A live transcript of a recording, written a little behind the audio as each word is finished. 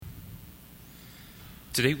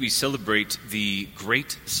Today we celebrate the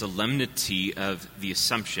great solemnity of the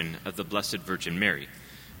Assumption of the Blessed Virgin Mary.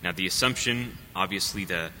 Now, the Assumption, obviously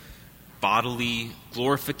the bodily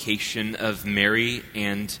glorification of Mary,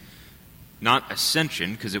 and not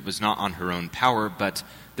ascension, because it was not on her own power, but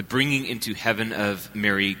the bringing into heaven of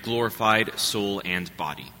Mary, glorified soul and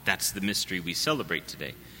body. That's the mystery we celebrate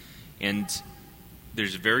today. And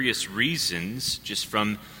there's various reasons, just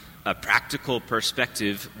from a practical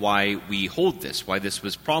perspective, why we hold this, why this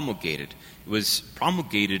was promulgated. It was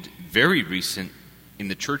promulgated very recent in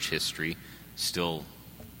the church history, still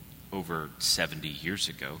over 70 years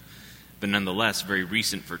ago, but nonetheless very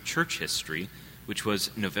recent for church history, which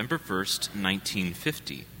was November 1st,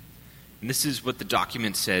 1950. And this is what the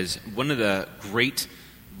document says: one of the great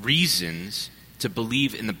reasons to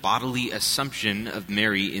believe in the bodily assumption of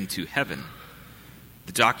Mary into heaven.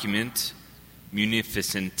 The document,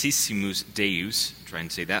 Munificentissimus Deus, try and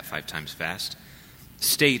say that 5 times fast,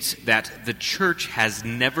 states that the Church has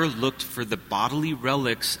never looked for the bodily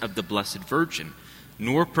relics of the Blessed Virgin,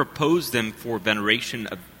 nor proposed them for veneration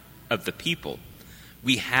of the people.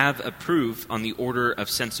 We have approved on the order of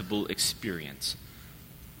sensible experience.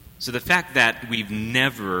 So the fact that we've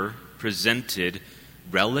never presented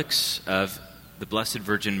relics of the Blessed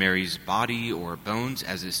Virgin Mary's body or bones,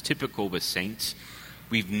 as is typical with saints,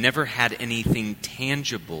 we've never had anything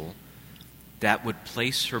tangible that would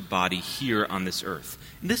place her body here on this earth.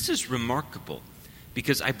 And this is remarkable,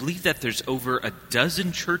 because I believe that there's over a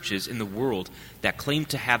dozen churches in the world that claim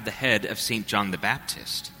to have the head of St. John the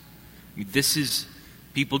Baptist. I mean,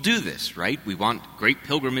 people do this, right? We want great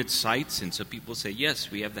pilgrimage sites, and so people say,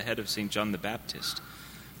 yes, we have the head of St. John the Baptist.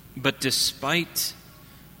 But despite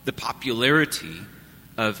the popularity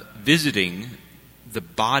of visiting the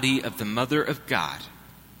body of the Mother of God,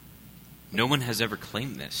 no one has ever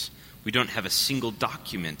claimed this. We don't have a single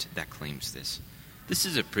document that claims this. This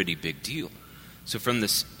is a pretty big deal. So from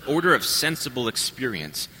this order of sensible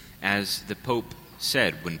experience, as the Pope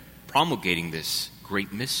said when promulgating this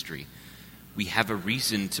great mystery, we have a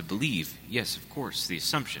reason to believe, yes, of course, the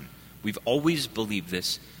Assumption. We've always believed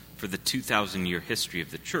this for the 2,000-year history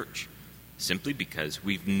of the Church, simply because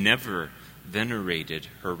we've never venerated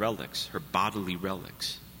her relics, her bodily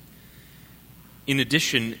relics. In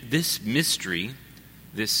addition, this mystery,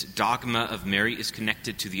 this dogma of Mary, is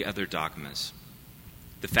connected to the other dogmas.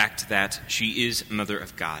 The fact that she is Mother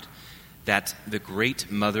of God, that the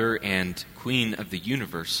great Mother and Queen of the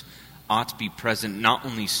universe ought to be present not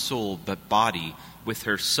only soul but body with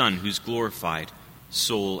her Son, who's glorified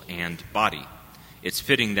soul and body. It's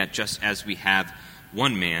fitting that just as we have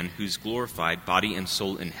one man who's glorified body and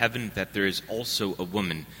soul in heaven, that there is also a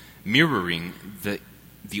woman mirroring the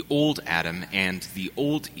old Adam and the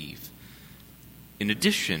old Eve. In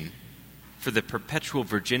addition, for the perpetual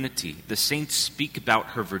virginity, the saints speak about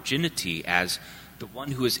her virginity as the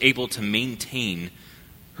one who is able to maintain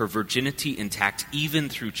her virginity intact even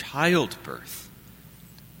through childbirth,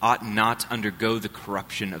 ought not undergo the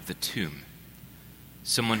corruption of the tomb.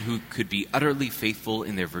 Someone who could be utterly faithful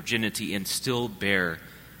in their virginity and still bear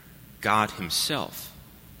God himself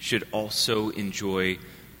should also enjoy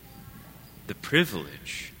the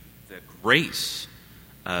privilege, the grace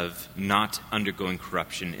of not undergoing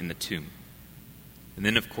corruption in the tomb. And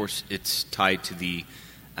then, of course, it's tied to the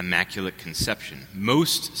Immaculate Conception,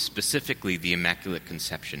 most specifically the Immaculate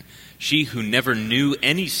Conception. She who never knew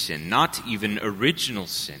any sin, not even original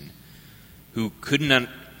sin, who could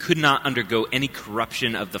not undergo any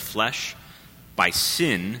corruption of the flesh by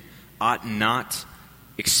sin, ought not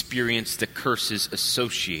experience the curses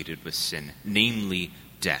associated with sin, namely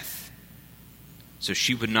death. So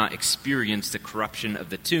she would not experience the corruption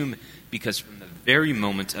of the tomb, because from the very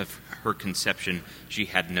moment of her conception, she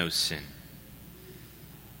had no sin.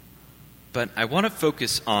 But I want to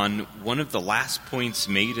focus on one of the last points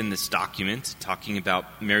made in this document, talking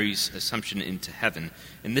about Mary's assumption into heaven.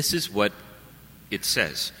 And this is what it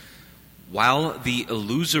says: while the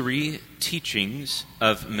illusory teachings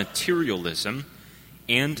of materialism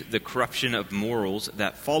and the corruption of morals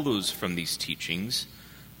that follows from these teachings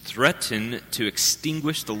threaten to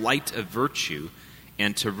extinguish the light of virtue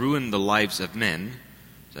and to ruin the lives of men,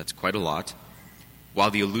 that's quite a lot. While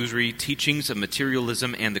the illusory teachings of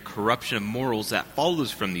materialism and the corruption of morals that follows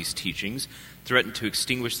from these teachings threaten to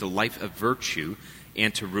extinguish the life of virtue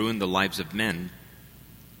and to ruin the lives of men,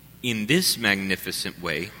 in this magnificent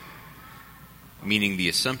way, meaning the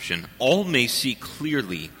Assumption, all may see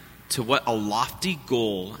clearly to what a lofty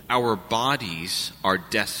goal our bodies are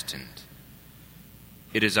destined.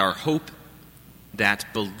 It is our hope that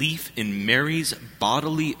belief in Mary's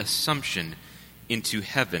bodily assumption into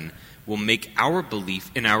heaven will make our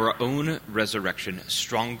belief in our own resurrection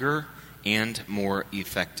stronger and more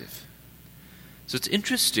effective. So it's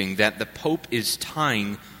interesting that the Pope is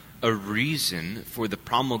tying a reason for the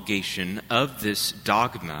promulgation of this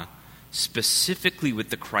dogma specifically with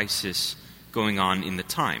the crisis going on in the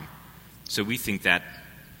time. So we think that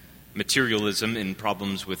materialism and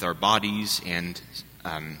problems with our bodies and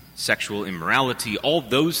sexual immorality, all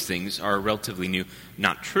those things are relatively new.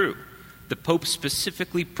 Not true. The Pope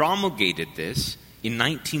specifically promulgated this in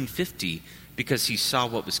 1950 because he saw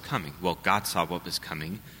what was coming. Well, God saw what was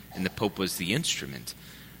coming, and the Pope was the instrument.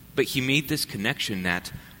 But he made this connection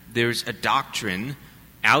that there's a doctrine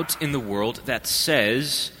out in the world that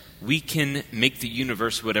says we can make the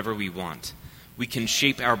universe whatever we want. We can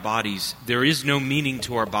shape our bodies. There is no meaning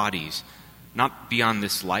to our bodies, not beyond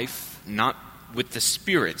this life, not with the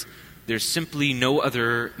spirit. There's simply no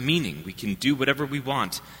other meaning. We can do whatever we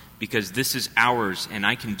want because this is ours and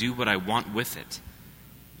I can do what I want with it.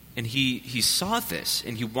 And he saw this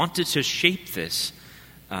and he wanted to shape this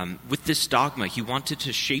with this dogma. He wanted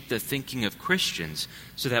to shape the thinking of Christians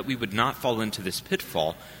so that we would not fall into this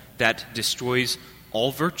pitfall that destroys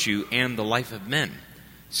all virtue and the life of men.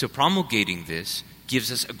 So promulgating this gives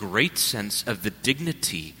us a great sense of the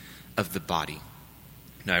dignity of the body.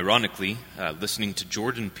 Now, ironically, listening to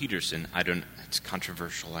Jordan Peterson, it's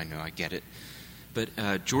controversial, I know, I get it, but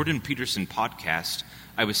Jordan Peterson podcast,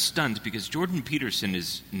 I was stunned because Jordan Peterson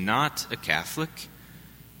is not a Catholic,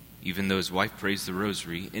 even though his wife prays the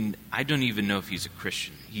rosary, and I don't even know if he's a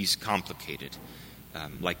Christian. He's complicated,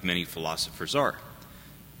 like many philosophers are.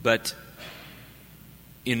 But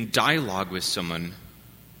in dialogue with someone,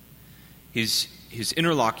 his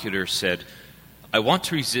interlocutor said, I want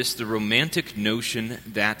to resist the romantic notion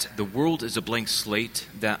that the world is a blank slate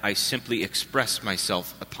that I simply express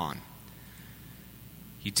myself upon.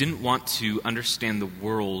 He didn't want to understand the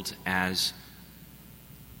world as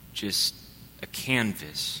just a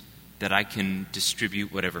canvas that I can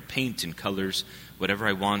distribute whatever paint and colors, whatever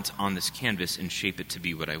I want on this canvas and shape it to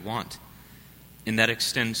be what I want. And that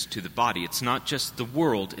extends to the body. It's not just the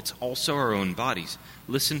world, it's also our own bodies.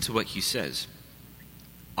 Listen to what he says.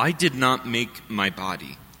 I did not make my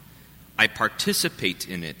body. I participate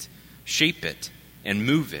in it, shape it, and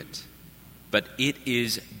move it. But it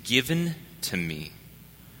is given to me.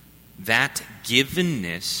 That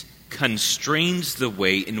givenness constrains the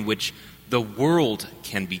way in which the world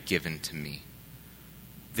can be given to me.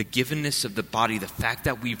 The givenness of the body, the fact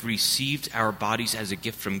that we've received our bodies as a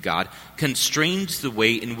gift from God, constrains the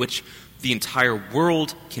way in which the entire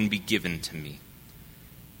world can be given to me.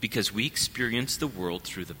 Because we experience the world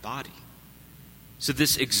through the body. So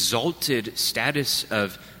this exalted status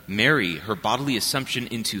of Mary, her bodily assumption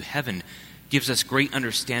into heaven, gives us great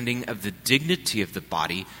understanding of the dignity of the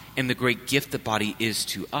body and the great gift the body is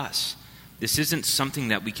to us. This isn't something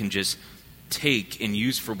that we can just take and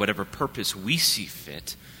use for whatever purpose we see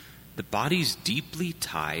fit. The body's deeply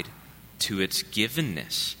tied to its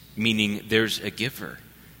givenness, meaning there's a giver,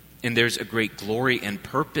 and there's a great glory and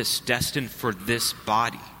purpose destined for this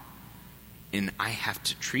body, and I have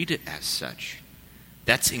to treat it as such.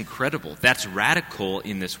 That's incredible. That's radical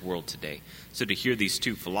in this world today. So to hear these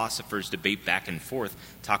two philosophers debate back and forth,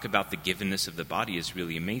 talk about the givenness of the body is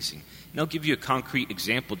really amazing. And I'll give you a concrete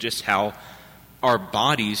example just how our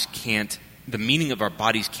bodies the meaning of our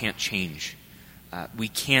bodies can't change. We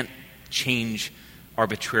can't change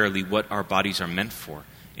arbitrarily what our bodies are meant for.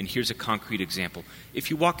 And here's a concrete example. If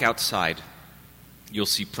you walk outside, you'll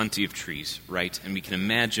see plenty of trees, right? And we can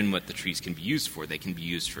imagine what the trees can be used for. They can be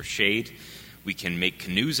used for shade. We can make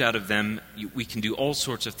canoes out of them. We can do all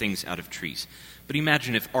sorts of things out of trees. But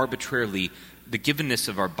imagine if arbitrarily the givenness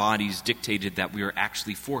of our bodies dictated that we are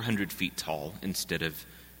actually 400 feet tall instead of,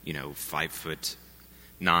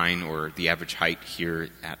 5'9", or the average height here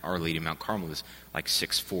at Our Lady Mount Carmel is like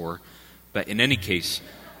 6'4". But in any case,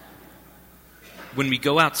 when we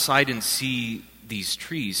go outside and see these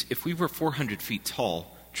trees, if we were 400 feet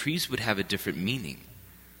tall, trees would have a different meaning.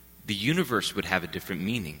 The universe would have a different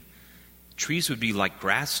meaning. Trees would be like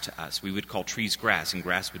grass to us. We would call trees grass, and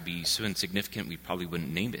grass would be so insignificant we probably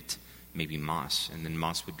wouldn't name it. Maybe moss, and then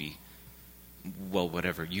moss would be,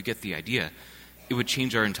 whatever. You get the idea. It would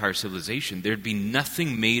change our entire civilization. There'd be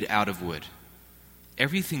nothing made out of wood.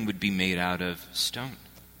 Everything would be made out of stone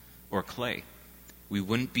or clay. We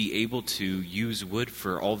wouldn't be able to use wood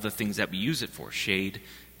for all the things that we use it for, shade,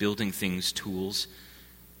 building things, tools.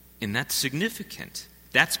 And that's significant.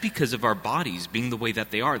 That's because of our bodies being the way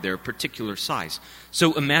that they are. They're a particular size.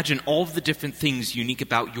 So imagine all of the different things unique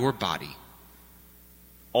about your body.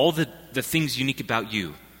 All the things unique about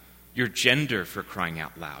you. Your gender, for crying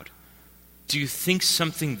out loud. do you think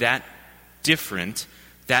something that different,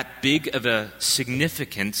 that big of a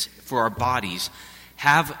significance for our bodies,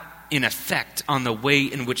 have an effect on the way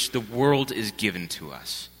in which the world is given to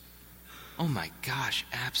us? Oh my gosh,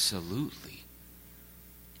 absolutely.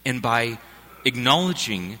 And by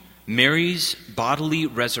acknowledging Mary's bodily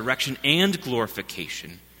resurrection and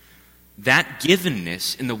glorification, that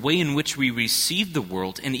givenness in the way in which we receive the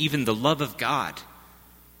world and even the love of God,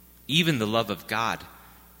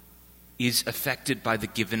 is affected by the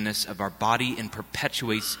givenness of our body and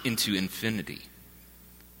perpetuates into infinity.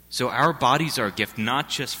 So our bodies are a gift not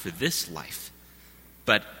just for this life,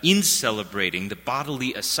 but in celebrating the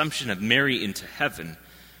bodily assumption of Mary into heaven,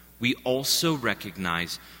 we also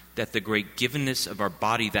recognize that the great givenness of our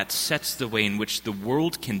body that sets the way in which the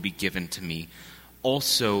world can be given to me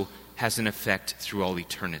also has an effect through all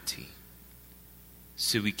eternity.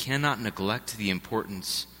 So we cannot neglect the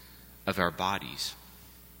importance of our bodies.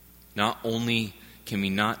 Not only can we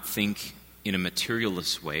not think in a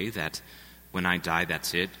materialist way that when I die,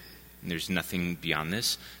 that's it, and there's nothing beyond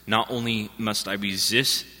this. Not only must I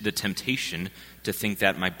resist the temptation to think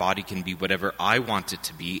that my body can be whatever I want it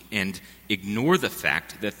to be and ignore the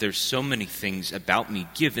fact that there's so many things about me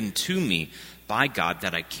given to me by God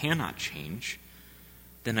that I cannot change,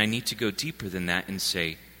 then I need to go deeper than that and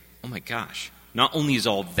say, oh my gosh, not only is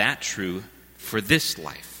all that true for this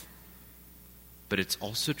life, but it's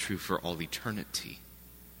also true for all eternity.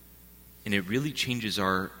 And it really changes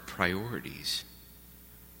our priorities.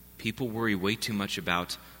 People worry way too much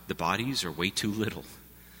about the bodies or way too little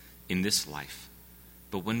in this life.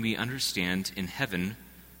 But when we understand in heaven,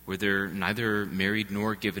 where they're neither married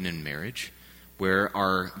nor given in marriage, where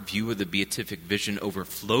our view of the beatific vision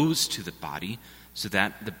overflows to the body, so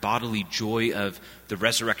that the bodily joy of the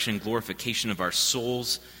resurrection and glorification of our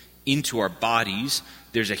souls into our bodies,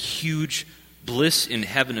 there's a huge bliss in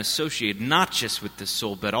heaven associated not just with the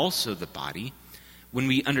soul, but also the body. When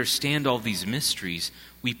we understand all these mysteries,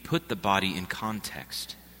 we put the body in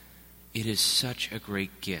context. It is such a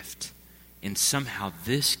great gift. And somehow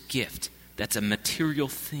this gift, that's a material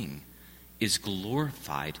thing, is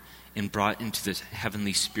glorified and brought into this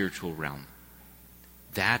heavenly spiritual realm.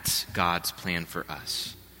 That's God's plan for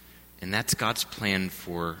us. And that's God's plan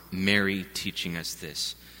for Mary teaching us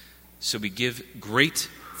this. So we give great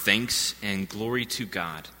thanks and glory to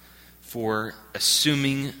God for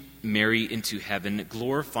assuming Mary into heaven,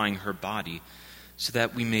 glorifying her body, so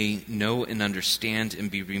that we may know and understand and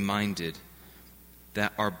be reminded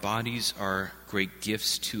that our bodies are great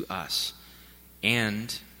gifts to us,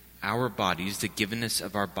 and our bodies, the givenness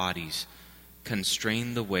of our bodies,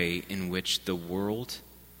 constrain the way in which the world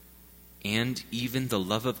and even the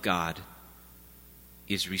love of God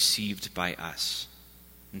is received by us.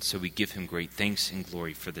 And so we give him great thanks and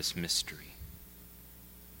glory for this mystery.